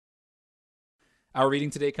Our reading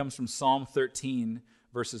today comes from Psalm 13,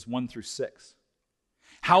 verses 1 through 6.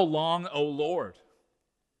 How long, O Lord,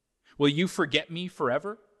 will you forget me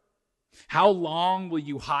forever? How long will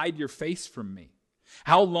you hide your face from me?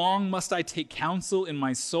 How long must I take counsel in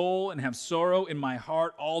my soul and have sorrow in my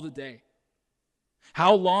heart all the day?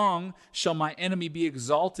 How long shall my enemy be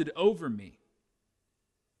exalted over me?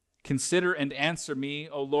 Consider and answer me,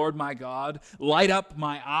 O Lord my God. Light up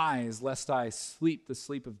my eyes, lest I sleep the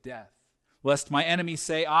sleep of death. Lest my enemies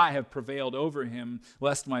say, I have prevailed over him.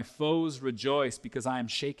 Lest my foes rejoice because I am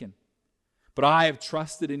shaken. But I have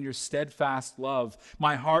trusted in your steadfast love.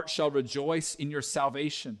 My heart shall rejoice in your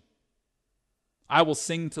salvation. I will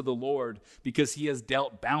sing to the Lord because he has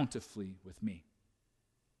dealt bountifully with me.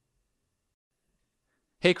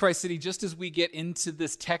 Hey, Christ City, just as we get into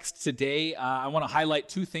this text today, I want to highlight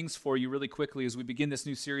two things for you really quickly as we begin this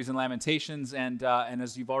new series in Lamentations, and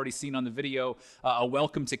as you've already seen on the video, a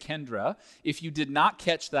welcome to Kendra. If you did not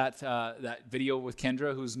catch that video with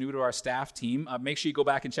Kendra, who's new to our staff team, make sure you go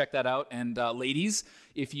back and check that out. And ladies,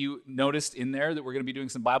 if you noticed in there that we're going to be doing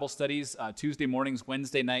some Bible studies Tuesday mornings,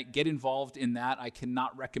 Wednesday night, get involved in that. I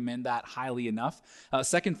cannot recommend that highly enough.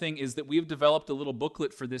 Second thing is that we've developed a little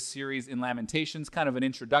booklet for this series in Lamentations, kind of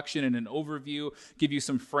an introduction and an overview, give you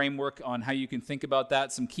some framework on how you can think about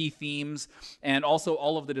that, some key themes, and also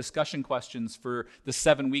all of the discussion questions for the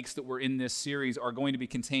 7 weeks that we're in this series are going to be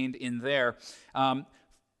contained in there.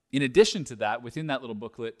 In addition to that, within that little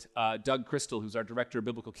booklet, Doug Crystal, who's our Director of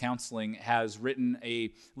Biblical Counseling, has written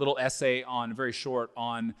a little essay very short,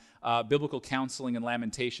 on biblical counseling and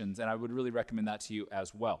Lamentations, and I would really recommend that to you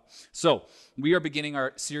as well. So, we are beginning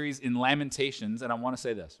our series in Lamentations, and I want to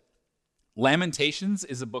say this. Lamentations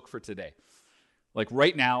is a book for today. Like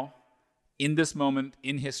right now, in this moment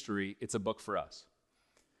in history, it's a book for us.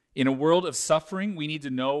 In a world of suffering, we need to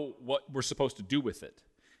know what we're supposed to do with it.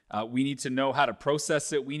 We need to know how to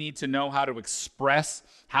process it. We need to know how to express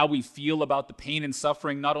how we feel about the pain and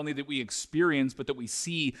suffering, not only that we experience, but that we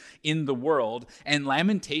see in the world. And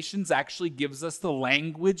Lamentations actually gives us the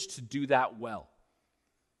language to do that well.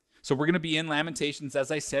 So we're going to be in Lamentations,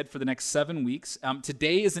 as I said, for the next 7 weeks.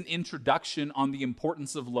 Today is an introduction on the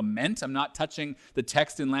importance of lament. I'm not touching the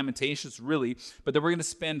text in Lamentations, really, but then we're going to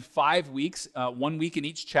spend 5 weeks, 1 week in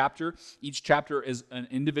each chapter. Each chapter is an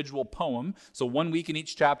individual poem, so 1 week in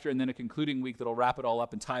each chapter, and then a concluding week that'll wrap it all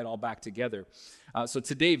up and tie it all back together. So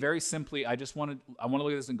today, very simply, I want to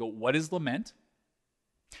look at this and go, what is lament?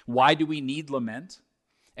 Why do we need lament?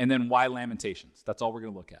 And then why Lamentations? That's all we're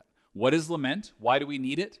going to look at. What is lament? Why do we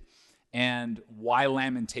need it? And why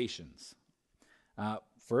Lamentations?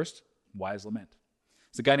 First, why is lament?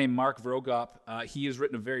 It's a guy named Mark Vrogop. He has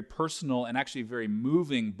written a very personal and actually very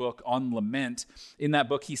moving book on lament. In that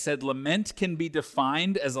book, he said, lament can be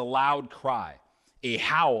defined as a loud cry, a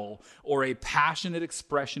howl, or a passionate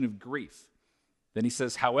expression of grief. Then he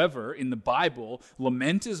says, however, in the Bible,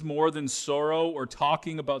 lament is more than sorrow or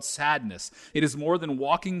talking about sadness. It is more than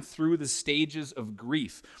walking through the stages of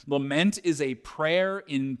grief. Lament is a prayer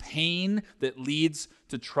in pain that leads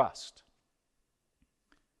to trust.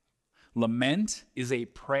 Lament is a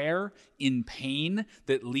prayer in pain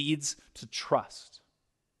that leads to trust.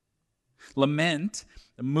 Lament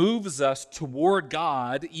moves us toward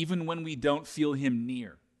God even when we don't feel him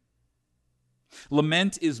near.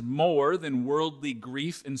 Lament is more than worldly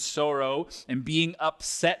grief and sorrow and being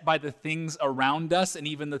upset by the things around us and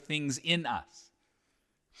even the things in us.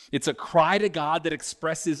 It's a cry to God that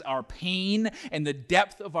expresses our pain and the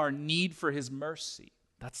depth of our need for his mercy.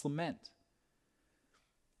 That's lament.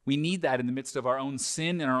 We need that in the midst of our own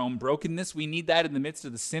sin and our own brokenness. We need that in the midst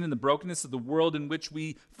of the sin and the brokenness of the world in which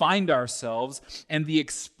we find ourselves. And the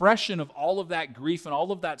expression of all of that grief and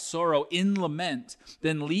all of that sorrow in lament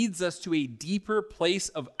then leads us to a deeper place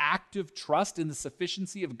of active trust in the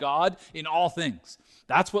sufficiency of God in all things.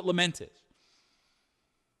 That's what lament is.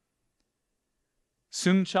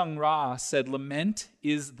 Soong Chung Ra said, lament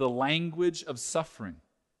is the language of suffering.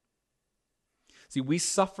 See, we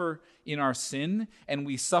suffer in our sin, and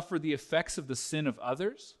we suffer the effects of the sin of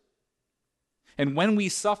others. And when we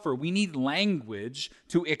suffer, we need language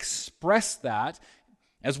to express that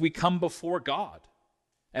as we come before God,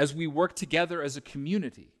 as we work together as a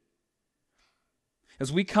community.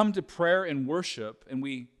 As we come to prayer and worship and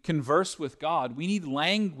we converse with God, we need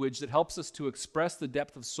language that helps us to express the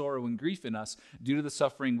depth of sorrow and grief in us due to the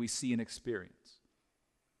suffering we see and experience.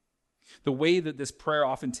 The way that this prayer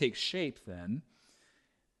often takes shape, then,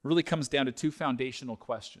 really comes down to two foundational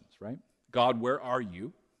questions, right? God, where are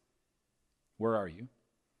you? Where are you?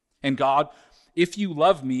 And God, if you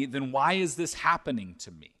love me, then why is this happening to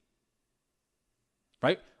me?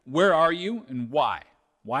 Right? Where are you and why?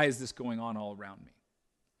 Why is this going on all around me?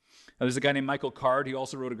 Now, there's a guy named Michael Card. He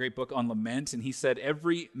also wrote a great book on lament, and he said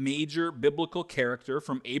every major biblical character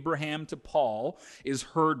from Abraham to Paul is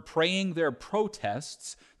heard praying their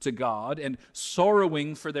protests to God and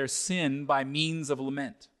sorrowing for their sin by means of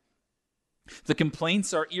lament. The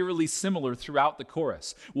complaints are eerily similar throughout the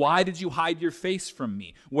chorus. Why did you hide your face from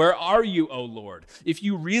me? Where are you, O Lord? If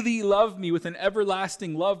you really love me with an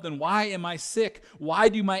everlasting love, then why am I sick? Why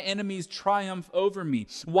do my enemies triumph over me?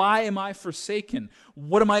 Why am I forsaken?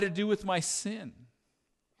 What am I to do with my sin?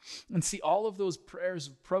 And see, all of those prayers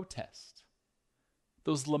of protest,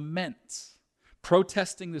 those laments,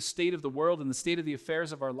 protesting the state of the world and the state of the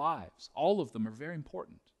affairs of our lives, all of them are very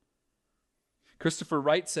important. Christopher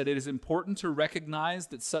Wright said it is important to recognize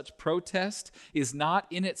that such protest is not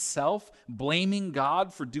in itself blaming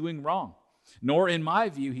God for doing wrong, nor, in my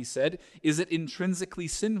view, he said, is it intrinsically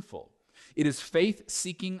sinful. It is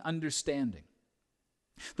faith-seeking understanding.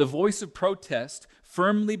 The voice of protest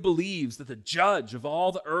firmly believes that the judge of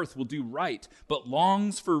all the earth will do right, but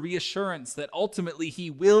longs for reassurance that ultimately he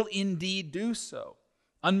will indeed do so,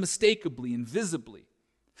 unmistakably and visibly.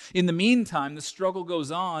 In the meantime, the struggle goes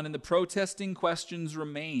on and the protesting questions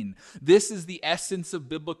remain. This is the essence of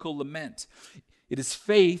biblical lament. It is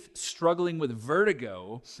faith struggling with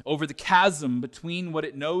vertigo over the chasm between what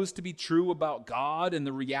it knows to be true about God and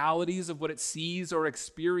the realities of what it sees or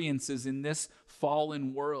experiences in this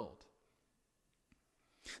fallen world.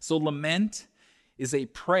 So lament is a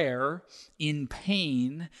prayer in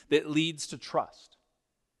pain that leads to trust.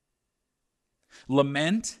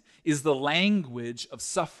 Lament is the language of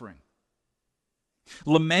suffering.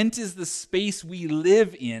 Lament is the space we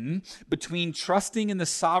live in between trusting in the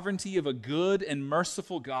sovereignty of a good and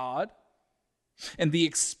merciful God and the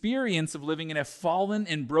experience of living in a fallen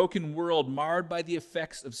and broken world marred by the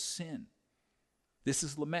effects of sin. This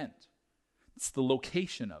is lament. It's the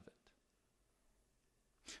location of it.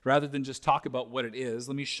 Rather than just talk about what it is,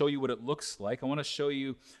 let me show you what it looks like. I want to show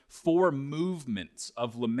you 4 movements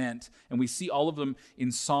of lament, and we see all of them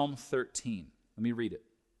in Psalm 13. Let me read it.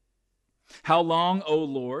 How long, O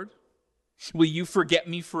Lord, will you forget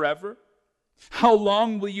me forever? How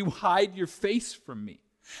long will you hide your face from me?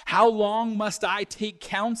 How long must I take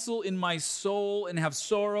counsel in my soul and have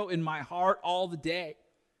sorrow in my heart all the day?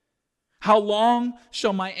 How long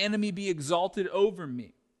shall my enemy be exalted over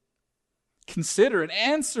me? Consider and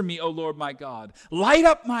answer me, O Lord my God. Light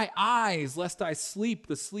up my eyes, lest I sleep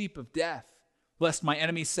the sleep of death. Lest my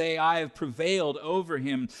enemies say, I have prevailed over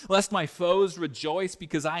him. Lest my foes rejoice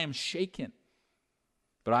because I am shaken.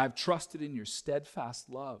 But I have trusted in your steadfast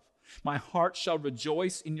love. My heart shall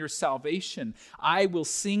rejoice in your salvation. I will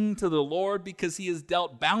sing to the Lord because he has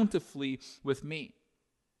dealt bountifully with me.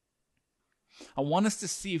 I want us to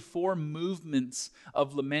see 4 movements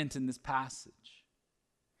of lament in this passage.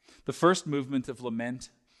 The first movement of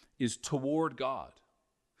lament is toward God.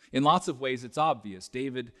 In lots of ways, it's obvious.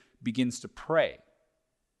 David begins to pray.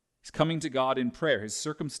 He's coming to God in prayer. His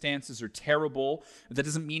circumstances are terrible. That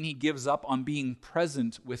doesn't mean he gives up on being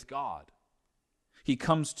present with God. He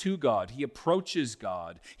comes to God. He approaches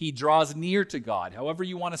God. He draws near to God. However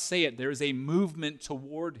you want to say it, there is a movement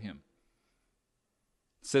toward him.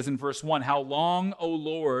 It says in verse 1, how long, O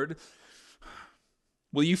Lord,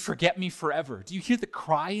 will you forget me forever? Do you hear the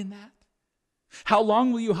cry in that? How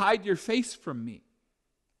long will you hide your face from me?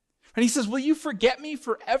 And he says, will you forget me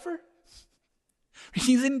forever?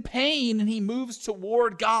 He's in pain and he moves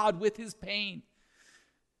toward God with his pain.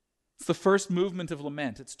 It's the first movement of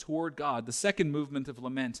lament. It's toward God. The second movement of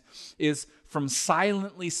lament is from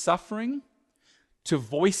silently suffering to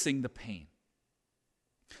voicing the pain.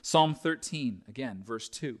 Psalm 13, again, verse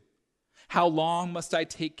 2. How long must I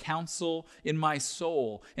take counsel in my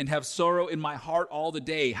soul and have sorrow in my heart all the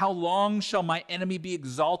day? How long shall my enemy be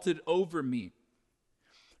exalted over me?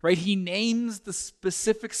 Right? He names the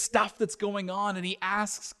specific stuff that's going on and he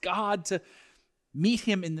asks God to meet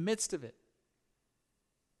him in the midst of it.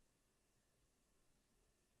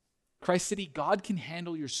 Christ City, God can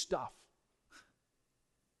handle your stuff.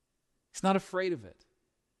 He's not afraid of it.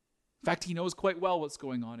 In fact, he knows quite well what's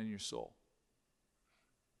going on in your soul.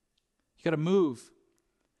 You got to move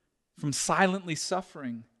from silently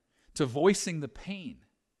suffering to voicing the pain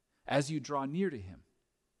as you draw near to him.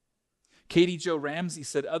 Katie Jo Ramsey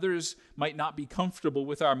said, others might not be comfortable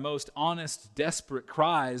with our most honest, desperate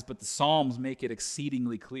cries, but the Psalms make it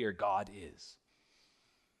exceedingly clear God is.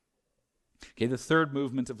 Okay, the third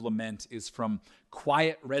movement of lament is from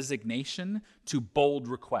quiet resignation to bold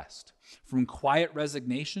request. From quiet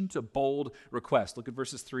resignation to bold request. Look at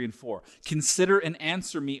verses 3 and 4. Consider and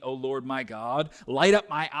answer me, O Lord my God. Light up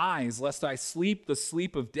my eyes, lest I sleep the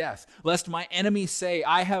sleep of death. Lest my enemies say,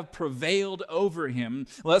 I have prevailed over him.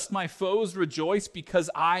 Lest my foes rejoice because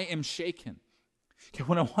I am shaken. Okay,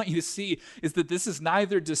 what I want you to see is that this is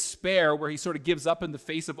neither despair, where he sort of gives up in the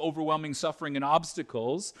face of overwhelming suffering and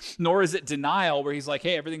obstacles, nor is it denial, where he's like,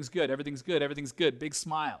 hey, everything's good, everything's good, everything's good, big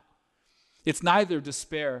smile. It's neither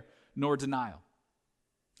despair nor denial.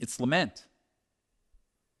 It's lament.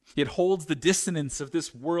 It holds the dissonance of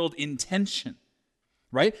this world in tension,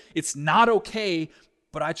 right? It's not okay,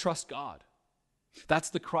 but I trust God. That's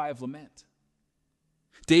the cry of lament.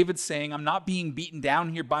 David's saying, I'm not being beaten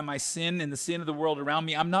down here by my sin and the sin of the world around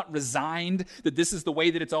me. I'm not resigned that this is the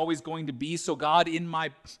way that it's always going to be. So God, in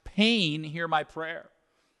my pain, hear my prayer.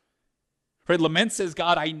 Right? Lament says,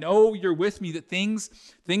 God, I know you're with me, that things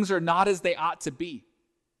are not as they ought to be.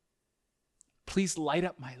 Please light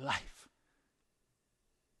up my life.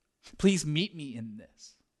 Please meet me in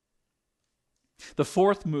this. The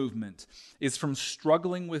fourth movement is from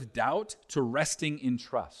struggling with doubt to resting in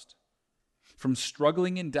trust. From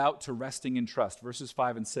struggling in doubt to resting in trust. Verses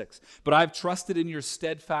 5 and 6. But I've trusted in your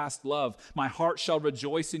steadfast love. My heart shall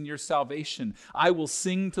rejoice in your salvation. I will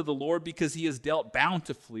sing to the Lord because he has dealt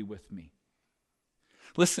bountifully with me.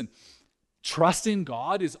 Listen, trust in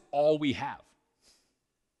God is all we have.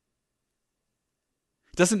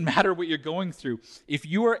 It doesn't matter what you're going through. If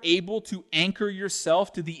you are able to anchor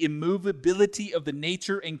yourself to the immovability of the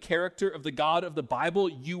nature and character of the God of the Bible,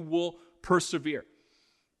 you will persevere.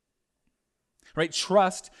 Right?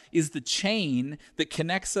 Trust is the chain that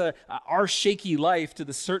connects our shaky life to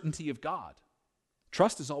the certainty of God.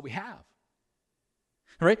 Trust is all we have.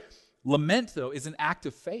 Right? Lament, though, is an act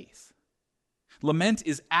of faith. Lament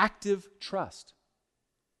is active trust.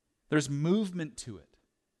 There's movement to it.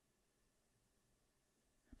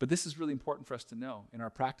 But this is really important for us to know in our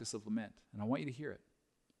practice of lament, and I want you to hear it.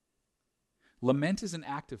 Lament is an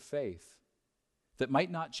act of faith that might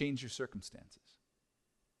not change your circumstances,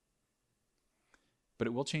 but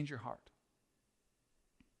it will change your heart.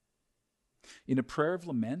 In a prayer of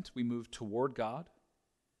lament, we move toward God.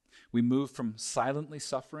 We move from silently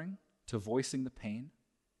suffering to voicing the pain.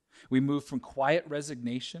 We move from quiet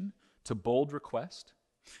resignation to bold request.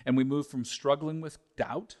 And we move from struggling with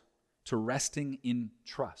doubt to resting in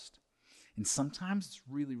trust. And sometimes it's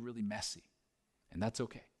really, really messy, and that's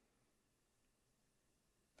okay.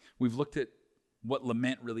 We've looked at what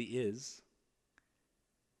lament really is.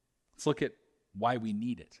 Let's look at why we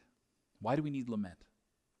need it. Why do we need lament?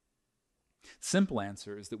 Simple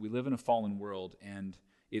answer is that we live in a fallen world, and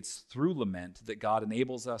it's through lament that God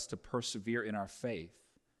enables us to persevere in our faith,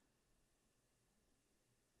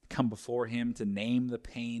 come before him, to name the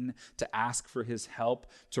pain, to ask for his help,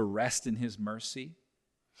 to rest in his mercy.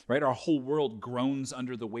 Right? Our whole world groans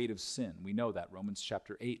under the weight of sin. We know that. Romans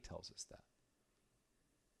chapter 8 tells us that.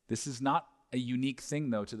 This is not a unique thing,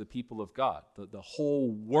 though, to the people of God. The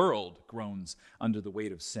whole world groans under the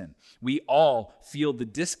weight of sin. We all feel the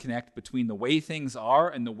disconnect between the way things are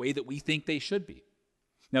and the way that we think they should be.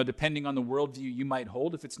 Now, depending on the worldview you might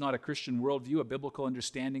hold, if it's not a Christian worldview, a biblical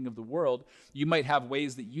understanding of the world, you might have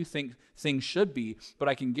ways that you think things should be, but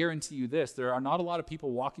I can guarantee you this, there are not a lot of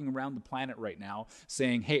people walking around the planet right now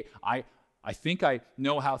saying, hey, I think I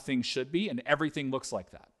know how things should be, and everything looks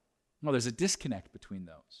like that. No, there's a disconnect between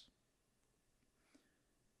those.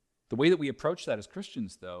 The way that we approach that as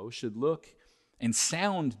Christians, though, should look and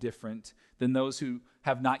sound different than those who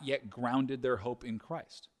have not yet grounded their hope in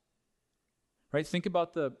Christ. Right? Think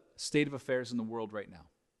about the state of affairs in the world right now.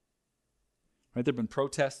 Right? There have been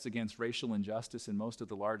protests against racial injustice in most of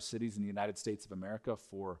the large cities in the United States of America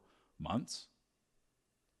for months.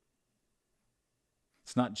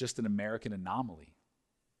 It's not just an American anomaly.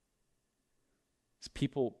 It's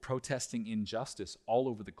people protesting injustice all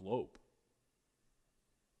over the globe.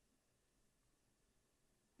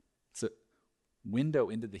 It's a window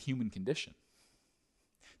into the human condition.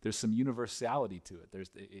 There's some universality to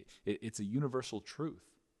it. It's a universal truth.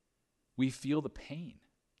 We feel the pain.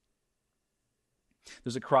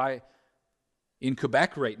 There's a cry in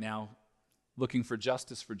Quebec right now looking for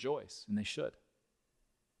justice for Joyce, and they should.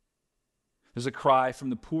 There's a cry from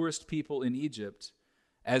the poorest people in Egypt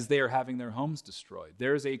as they are having their homes destroyed.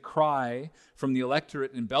 There's a cry from the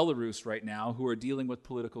electorate in Belarus right now who are dealing with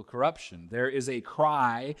political corruption. There is a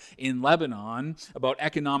cry in Lebanon about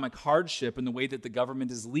economic hardship and the way that the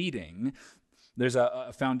government is leading. There's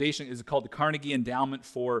a foundation, it's called the Carnegie Endowment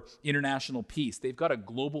for International Peace. They've got a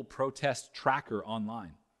global protest tracker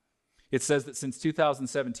online. It says that since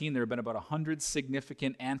 2017, there have been about 100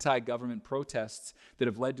 significant anti-government protests that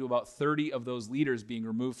have led to about 30 of those leaders being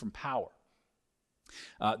removed from power.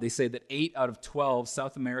 They say that 8 out of 12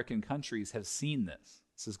 South American countries have seen this.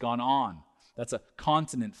 This has gone on. That's a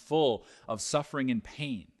continent full of suffering and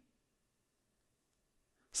pain.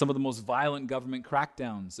 Some of the most violent government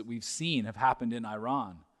crackdowns that we've seen have happened in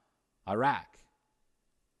Iran, Iraq.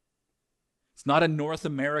 It's not a North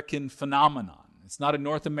American phenomenon. It's not a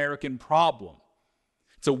North American problem.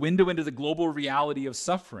 It's a window into the global reality of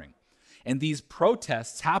suffering. And these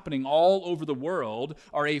protests happening all over the world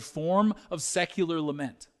are a form of secular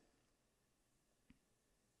lament.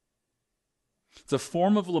 It's a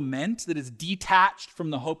form of lament that is detached from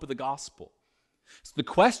the hope of the gospel. So the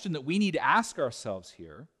question that we need to ask ourselves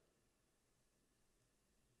here,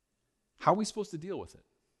 how are we supposed to deal with it?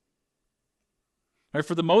 Right,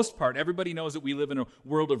 for the most part, everybody knows that we live in a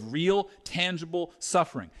world of real, tangible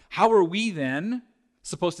suffering. How are we then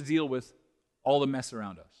supposed to deal with all the mess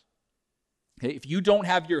around us? Okay, if you don't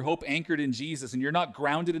have your hope anchored in Jesus and you're not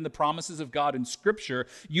grounded in the promises of God in Scripture,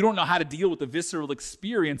 you don't know how to deal with the visceral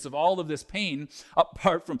experience of all of this pain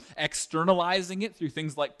apart from externalizing it through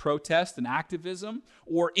things like protest and activism,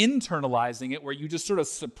 or internalizing it where you just sort of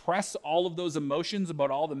suppress all of those emotions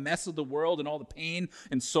about all the mess of the world and all the pain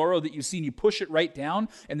and sorrow that you see, and you push it right down,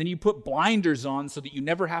 and then you put blinders on so that you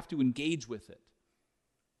never have to engage with it.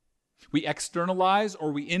 We externalize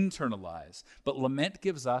or we internalize, but lament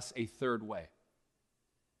gives us a third way.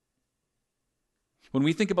 When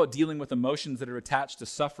we think about dealing with emotions that are attached to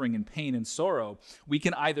suffering and pain and sorrow, we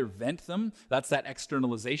can either vent them, that's that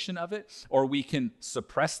externalization of it, or we can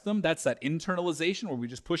suppress them, that's that internalization where we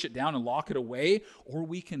just push it down and lock it away, or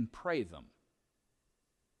we can pray them.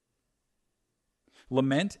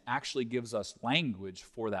 Lament actually gives us language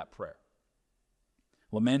for that prayer.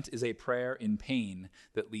 Lament is a prayer in pain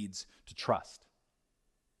that leads to trust.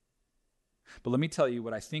 But let me tell you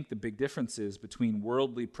what I think the big difference is between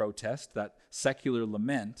worldly protest, that secular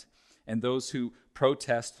lament, and those who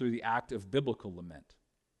protest through the act of biblical lament.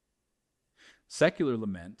 Secular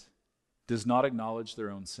lament does not acknowledge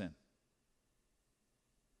their own sin.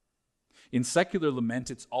 In secular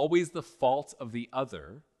lament, it's always the fault of the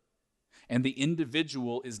other, and the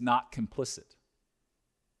individual is not complicit.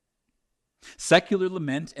 Secular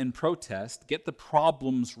lament and protest get the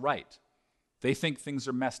problems right. They think things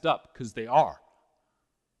are messed up because they are.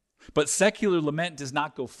 But secular lament does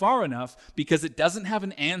not go far enough because it doesn't have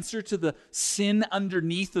an answer to the sin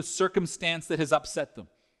underneath the circumstance that has upset them.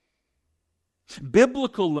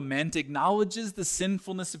 Biblical lament acknowledges the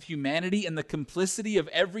sinfulness of humanity and the complicity of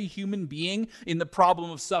every human being in the problem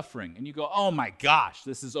of suffering. And you go, oh my gosh,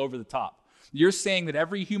 this is over the top. You're saying that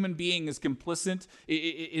every human being is complicit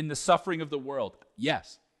in the suffering of the world.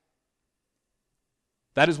 Yes.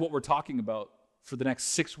 That is what we're talking about for the next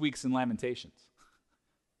 6 weeks in Lamentations.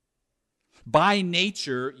 By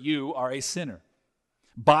nature, you are a sinner.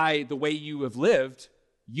 By the way you have lived,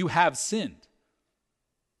 you have sinned.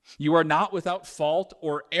 You are not without fault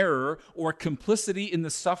or error or complicity in the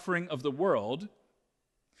suffering of the world.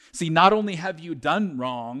 See, not only have you done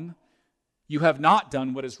wrong, you have not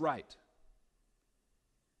done what is right.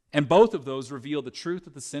 And both of those reveal the truth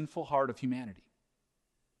of the sinful heart of humanity.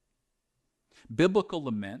 Biblical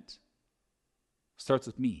lament starts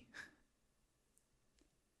with me.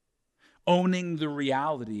 Owning the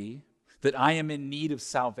reality that I am in need of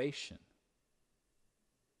salvation.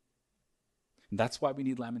 And that's why we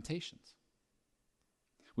need Lamentations.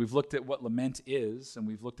 We've looked at what lament is, and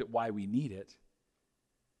we've looked at why we need it.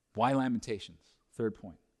 Why Lamentations? Third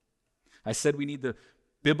point. I said we need the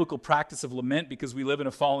biblical practice of lament because we live in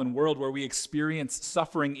a fallen world where we experience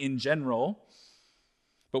suffering in general,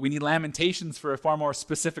 but we need Lamentations for a far more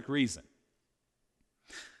specific reason.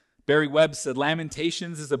 Barry Webb said,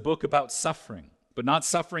 Lamentations is a book about suffering, but not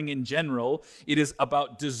suffering in general. It is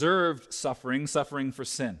about deserved suffering, suffering for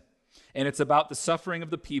sin. And it's about the suffering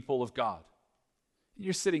of the people of God.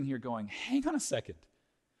 You're sitting here going, hang on a second.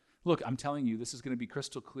 Look, I'm telling you, this is going to be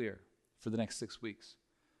crystal clear for the next 6 weeks.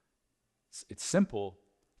 It's simple.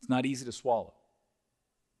 It's not easy to swallow.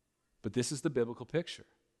 But this is the biblical picture.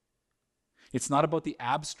 It's not about the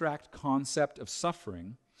abstract concept of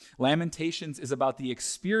suffering. Lamentations is about the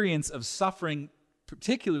experience of suffering,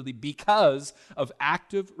 particularly because of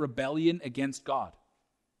active rebellion against God.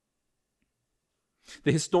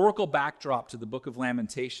 The historical backdrop to the book of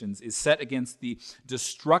Lamentations is set against the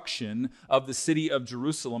destruction of the city of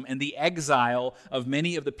Jerusalem and the exile of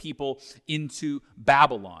many of the people into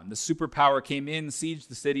Babylon. The superpower came in, sieged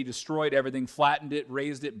the city, destroyed everything, flattened it,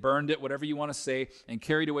 razed it, burned it, whatever you want to say, and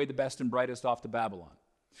carried away the best and brightest off to Babylon.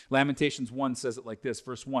 Lamentations 1 says it like this,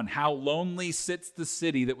 verse 1, "How lonely sits the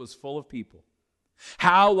city that was full of people.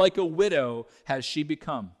 How like a widow has she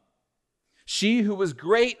become. She who was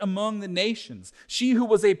great among the nations, she who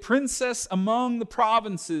was a princess among the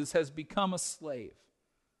provinces has become a slave.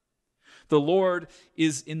 The Lord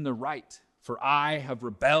is in the right, for I have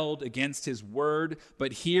rebelled against his word.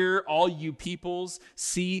 But hear, all you peoples,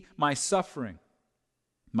 see my suffering.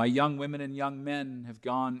 My young women and young men have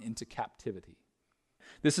gone into captivity."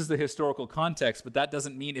 This is the historical context, but that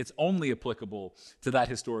doesn't mean it's only applicable to that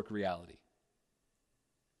historic reality.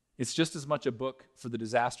 It's just as much a book for the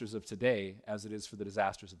disasters of today as it is for the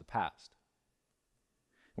disasters of the past.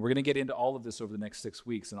 And we're going to get into all of this over the next 6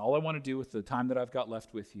 weeks. And all I want to do with the time that I've got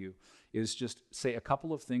left with you is just say a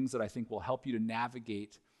couple of things that I think will help you to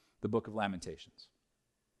navigate the book of Lamentations.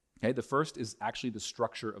 Okay, the first is actually the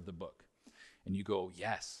structure of the book. And you go,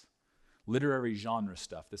 yes, literary genre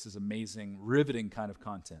stuff. This is amazing, riveting kind of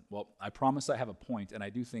content. Well, I promise I have a point, and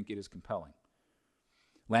I do think it is compelling.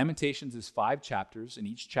 Lamentations is 5 chapters, and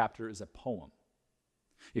each chapter is a poem.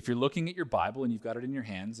 If you're looking at your Bible and you've got it in your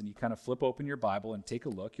hands and you kind of flip open your Bible and take a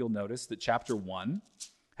look, you'll notice that chapter 1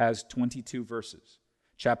 has 22 verses.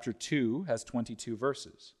 Chapter 2 has 22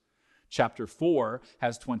 verses. Chapter 4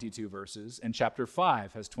 has 22 verses, and chapter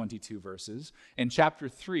 5 has 22 verses, and chapter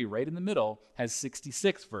 3, right in the middle, has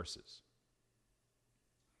 66 verses.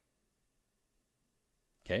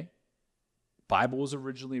 Okay? Bible was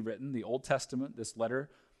originally written, the Old Testament, this letter,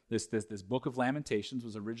 this book of Lamentations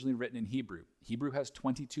was originally written in Hebrew. Hebrew has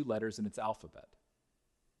 22 letters in its alphabet.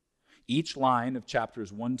 Each line of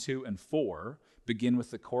chapters 1, 2, and 4 begin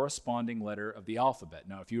with the corresponding letter of the alphabet.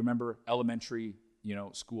 Now, if you remember elementary,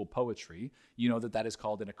 school poetry, you know that is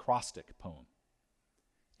called an acrostic poem.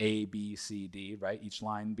 A, B, C, D, right? Each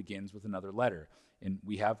line begins with another letter. And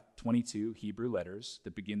we have 22 Hebrew letters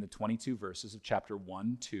that begin the 22 verses of chapter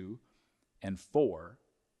 1, 2, and 4.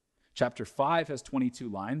 Chapter 5 has 22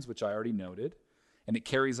 lines, which I already noted, and it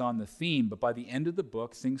carries on the theme, but by the end of the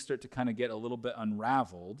book, things start to kind of get a little bit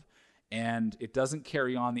unraveled, and it doesn't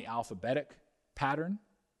carry on the alphabetic pattern,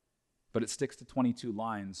 but it sticks to 22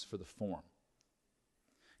 lines for the form.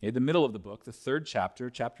 In the middle of the book, the third chapter,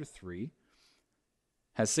 chapter 3,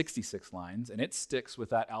 has 66 lines, and it sticks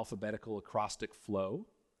with that alphabetical acrostic flow,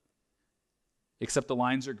 except the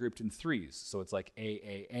lines are grouped in threes. So it's like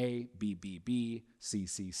A, B, B, B, C,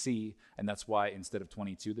 C, C, and that's why instead of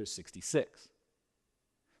 22, there's 66.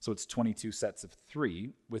 So it's 22 sets of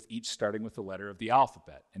 3, with each starting with the letter of the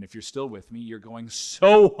alphabet. And if you're still with me, you're going,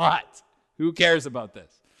 so what? Who cares about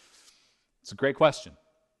this? It's a great question.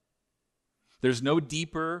 There's no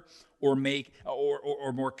deeper or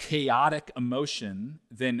more chaotic emotion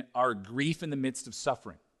than our grief in the midst of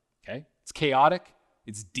suffering. Okay? It's chaotic,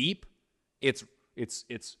 it's deep, it's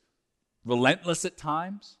relentless at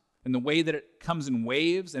times in the way that it comes in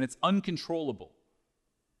waves, and it's uncontrollable.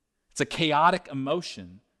 It's a chaotic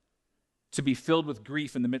emotion to be filled with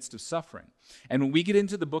grief in the midst of suffering. And when we get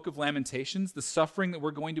into the book of Lamentations, the suffering that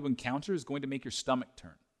we're going to encounter is going to make your stomach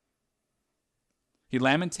turn.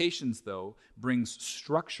 Lamentations, though, brings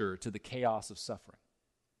structure to the chaos of suffering.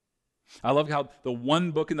 I love how the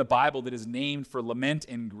one book in the Bible that is named for lament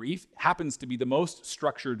and grief happens to be the most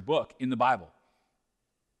structured book in the Bible.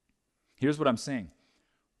 Here's what I'm saying.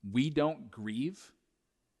 We don't grieve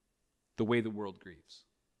the way the world grieves.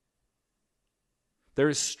 There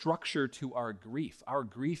is structure to our grief. Our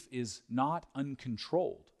grief is not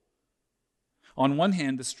uncontrolled. On one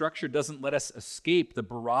hand, the structure doesn't let us escape the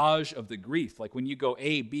barrage of the grief. Like when you go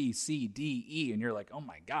A, B, C, D, E, and you're like, oh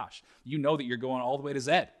my gosh, you know that you're going all the way to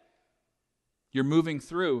Z. You're moving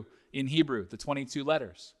through, in Hebrew, the 22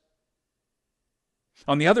 letters.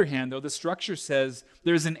 On the other hand, though, the structure says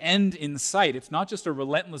there's an end in sight. It's not just a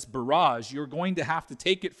relentless barrage. You're going to have to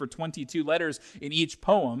take it for 22 letters in each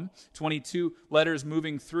poem, 22 letters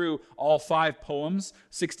moving through all 5 poems,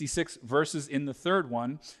 66 verses in the third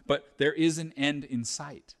one, but there is an end in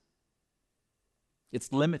sight.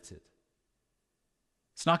 It's limited.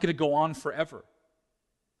 It's not going to go on forever.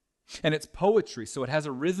 And it's poetry, so it has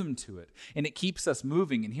a rhythm to it, and it keeps us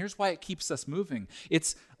moving. And here's why it keeps us moving.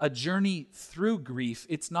 It's a journey through grief.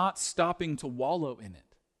 It's not stopping to wallow in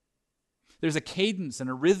it. There's a cadence and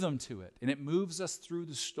a rhythm to it, and it moves us through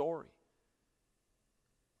the story.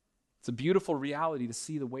 It's a beautiful reality to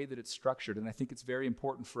see the way that it's structured, and I think it's very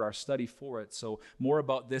important for our study for it. So more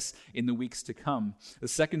about this in the weeks to come. The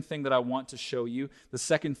second thing that I want to show you, the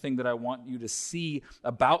second thing that I want you to see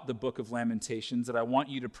about the book of Lamentations, that I want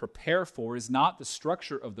you to prepare for, is not the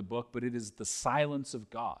structure of the book, but it is the silence of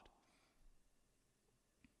God.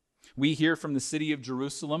 We hear from the city of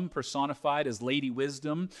Jerusalem, personified as Lady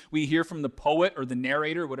Wisdom. We hear from the poet or the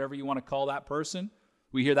narrator, whatever you want to call that person.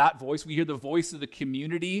 We hear that voice. We hear the voice of the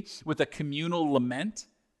community with a communal lament.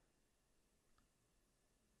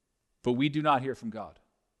 But we do not hear from God.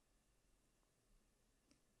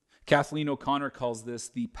 Kathleen O'Connor calls this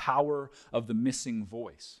the power of the missing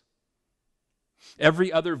voice.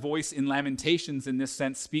 Every other voice in Lamentations, in this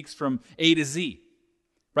sense, speaks from A to Z,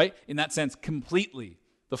 right? In that sense, completely.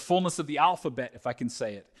 The fullness of the alphabet, if I can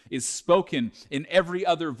say it, is spoken in every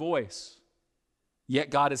other voice. Yet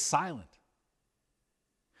God is silent.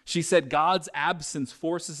 She said God's absence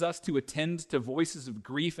forces us to attend to voices of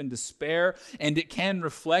grief and despair, and it can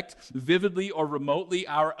reflect vividly or remotely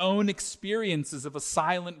our own experiences of a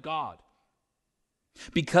silent God.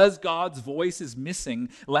 Because God's voice is missing,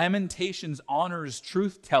 Lamentations honors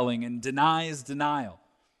truth-telling and denies denial.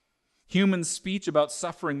 Human speech about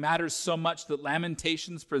suffering matters so much that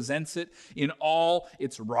Lamentations presents it in all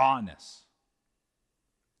its rawness.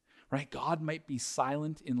 Right? God might be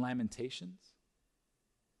silent in Lamentations.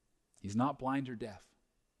 He's not blind or deaf.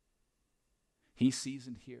 He sees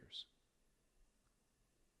and hears.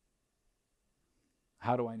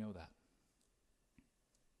 How do I know that?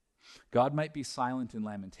 God might be silent in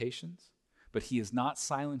Lamentations, but he is not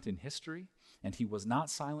silent in history, and he was not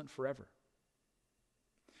silent forever.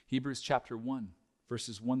 Hebrews chapter 1,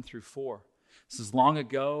 verses 1 through 4. Says, long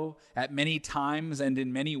ago, at many times and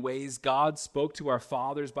in many ways, God spoke to our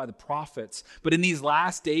fathers by the prophets. But in these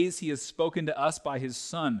last days, he has spoken to us by his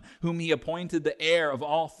Son, whom he appointed the heir of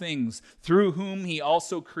all things, through whom he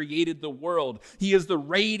also created the world. He is the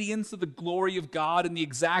radiance of the glory of God and the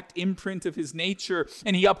exact imprint of his nature,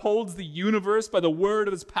 and he upholds the universe by the word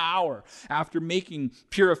of his power. After making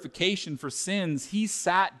purification for sins, he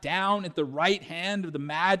sat down at the right hand of the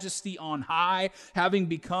majesty on high, having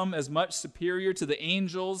become as much superior to the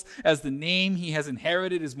angels as the name he has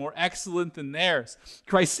inherited is more excellent than theirs.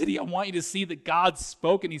 Christ City, I want you to see that God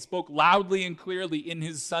spoke, and he spoke loudly and clearly in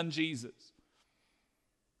his Son Jesus.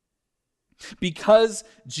 Because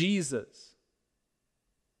Jesus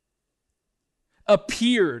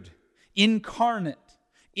appeared incarnate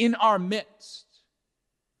in our midst,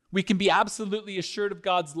 we can be absolutely assured of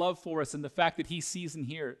God's love for us and the fact that he sees and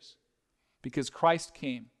hears, because Christ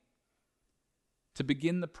came to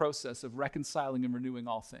begin the process of reconciling and renewing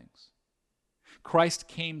all things. Christ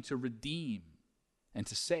came to redeem and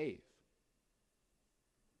to save,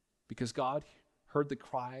 because God heard the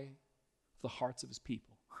cry of the hearts of his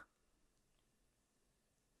people.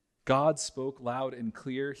 God spoke loud and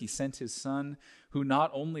clear. He sent his Son, who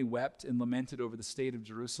not only wept and lamented over the state of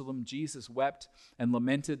Jerusalem, Jesus wept and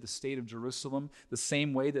lamented the state of Jerusalem the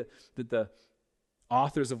same way that the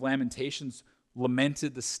authors of Lamentations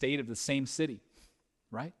lamented the state of the same city.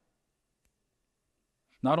 Right?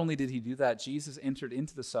 Not only did he do that, Jesus entered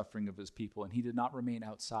into the suffering of his people, and he did not remain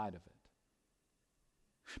outside of it.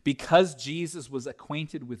 Because Jesus was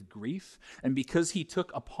acquainted with grief, and because he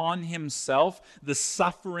took upon himself the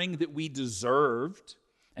suffering that we deserved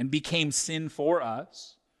and became sin for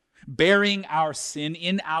us, bearing our sin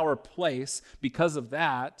in our place, because of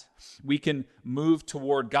that, we can move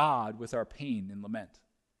toward God with our pain and lament.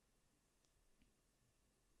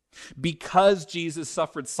 Because Jesus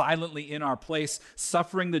suffered silently in our place,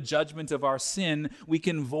 suffering the judgment of our sin, we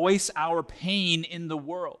can voice our pain in the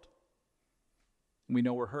world. We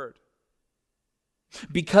know we're heard.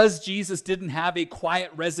 Because Jesus didn't have a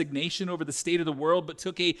quiet resignation over the state of the world, but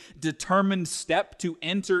took a determined step to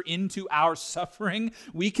enter into our suffering,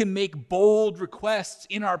 we can make bold requests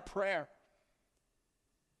in our prayer.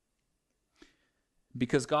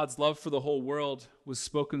 Because God's love for the whole world was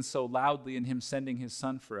spoken so loudly in him sending his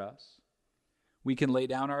Son for us, we can lay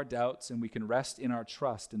down our doubts and we can rest in our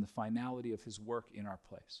trust in the finality of his work in our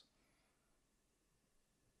place.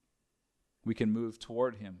 We can move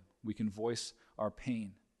toward him. We can voice our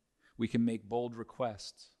pain. We can make bold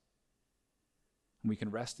requests. And we can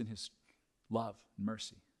rest in his love and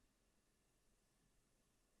mercy.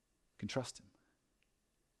 We can trust him.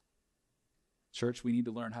 Church, we need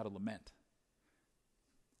to learn how to lament.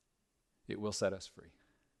 It will set us free.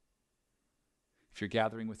 If you're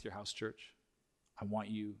gathering with your house church, I want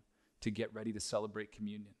you to get ready to celebrate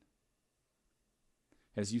communion.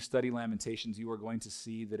 As you study Lamentations, you are going to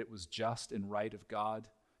see that it was just and right of God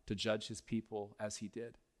to judge his people as he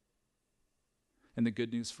did. And the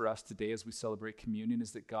good news for us today as we celebrate communion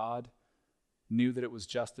is that God knew that it was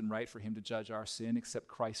just and right for him to judge our sin, except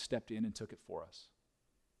Christ stepped in and took it for us.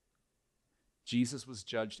 Jesus was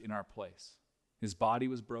judged in our place. His body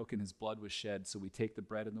was broken, his blood was shed, so we take the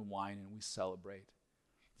bread and the wine and we celebrate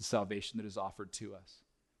the salvation that is offered to us.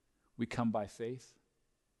 We come by faith,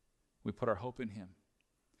 We put our hope in him.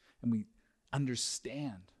 And we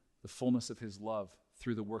understand the fullness of his love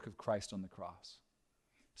through the work of Christ on the cross.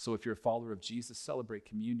 So if you're a follower of Jesus, celebrate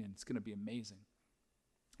communion. It's going to be amazing.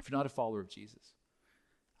 If you're not a follower of Jesus,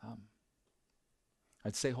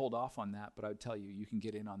 I'd say hold off on that, but I would tell you, you can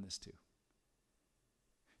get in on this too.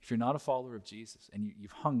 If you're not a follower of Jesus and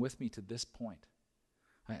you've hung with me to this point,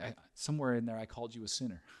 somewhere in there I called you a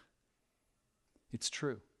sinner. It's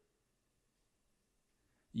true.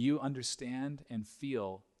 You understand and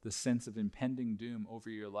feel the sense of impending doom over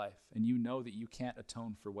your life, and you know that you can't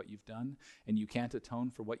atone for what you've done, and you can't atone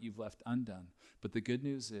for what you've left undone. But the good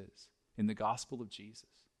news is, in the gospel of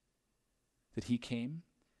Jesus, that he came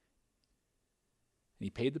and he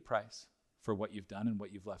paid the price for what you've done and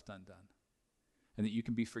what you've left undone, and that you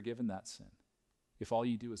can be forgiven that sin if all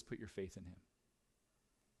you do is put your faith in him.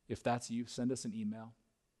 If that's you, send us an email.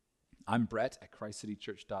 I'm Brett at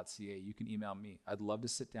christcitychurch.ca. You can email me. I'd love to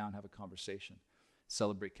sit down, have a conversation,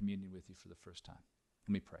 celebrate communion with you for the first time.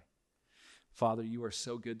 Let me pray. Father, you are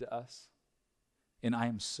so good to us, and I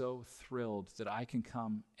am so thrilled that I can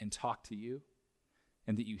come and talk to you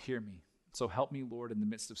and that you hear me. So help me, Lord, in the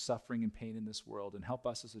midst of suffering and pain in this world, and help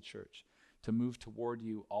us as a church to move toward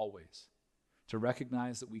you always, to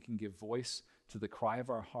recognize that we can give voice to the cry of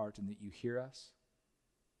our heart and that you hear us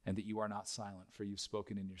and that you are not silent, for you've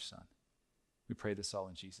spoken in your Son. We pray this all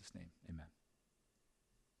in Jesus' name. Amen.